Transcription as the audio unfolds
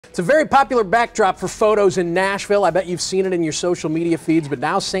It's a very popular backdrop for photos in Nashville. I bet you've seen it in your social media feeds, but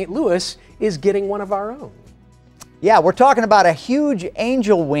now St. Louis is getting one of our own. Yeah, we're talking about a huge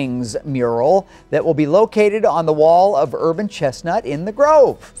angel wings mural that will be located on the wall of Urban Chestnut in the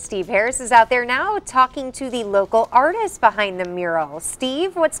Grove. Steve Harris is out there now talking to the local artist behind the mural.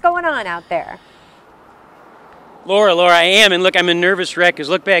 Steve, what's going on out there? Laura, I am, and look, I'm a nervous wreck, because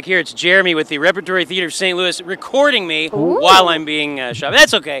look back here, it's Jeremy with the Repertory Theater of St. Louis recording me while I'm being shot.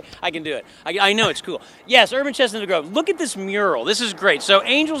 That's okay, I can do it. I know it's cool. Yes, Urban Chestnut in the Grove. Look at this mural, this is great. So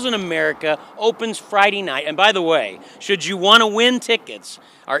Angels in America opens Friday night, and by the way, should you want to win tickets,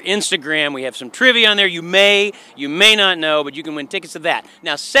 our Instagram, we have some trivia on there. You may not know, but you can win tickets to that.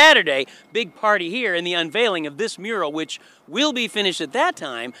 Now Saturday, big party here in the unveiling of this mural, which will be finished at that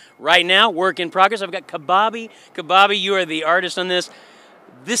time. Right now, work in progress. I've got Kababi. Kababi, you are the artist on this.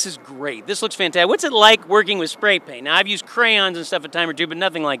 This is great. This looks fantastic. What's it like working with spray paint? Now, I've used crayons and stuff a time or two, but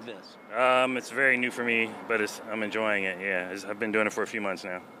nothing like this. It's very new for me, but I'm enjoying it. Yeah, I've been doing it for a few months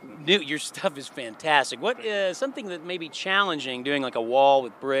now. Your stuff is fantastic. What something that may be challenging doing like a wall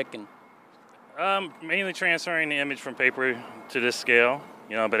with brick and? Mainly transferring the image from paper to this scale.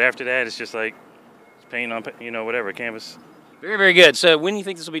 But after that, it's just like painting on whatever canvas. Very, very good. So when do you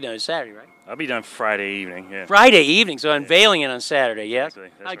think this will be done? It's Saturday, right? I'll be done Friday evening, yeah. Friday evening, so unveiling it on Saturday, yeah?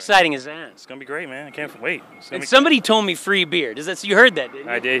 Exactly. How exciting is that? It's going to be great, man. I can't wait. And somebody told me free beer. You heard that, didn't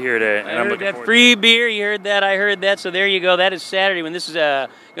you? I did hear that. I heard that free beer. You heard that. I heard that. So there you go. That is Saturday when this is going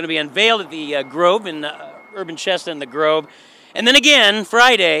to be unveiled at the Grove in Urban Chestnut in the Grove. And then again,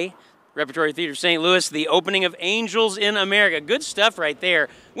 Friday, Repertory Theater of St. Louis, the opening of Angels in America. Good stuff right there.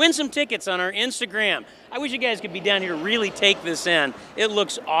 Win some tickets on our Instagram. I wish you guys could be down here to really take this in. It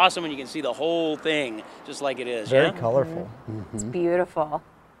looks awesome when you can see the whole thing just like it is. Very colorful. It's beautiful.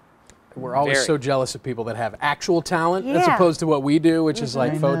 We're always so jealous of people that have actual talent as opposed to what we do, which is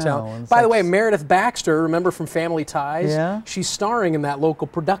like faux talent. By the way, Meredith Baxter, remember from Family Ties? Yeah. She's starring in that local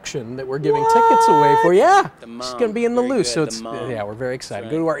production that we're giving tickets away for. Yeah. She's going to be in the loose. So it's, yeah, we're very excited.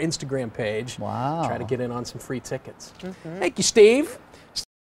 Go to our Instagram page. Wow. Try to get in on some free tickets. Thank you, Steve.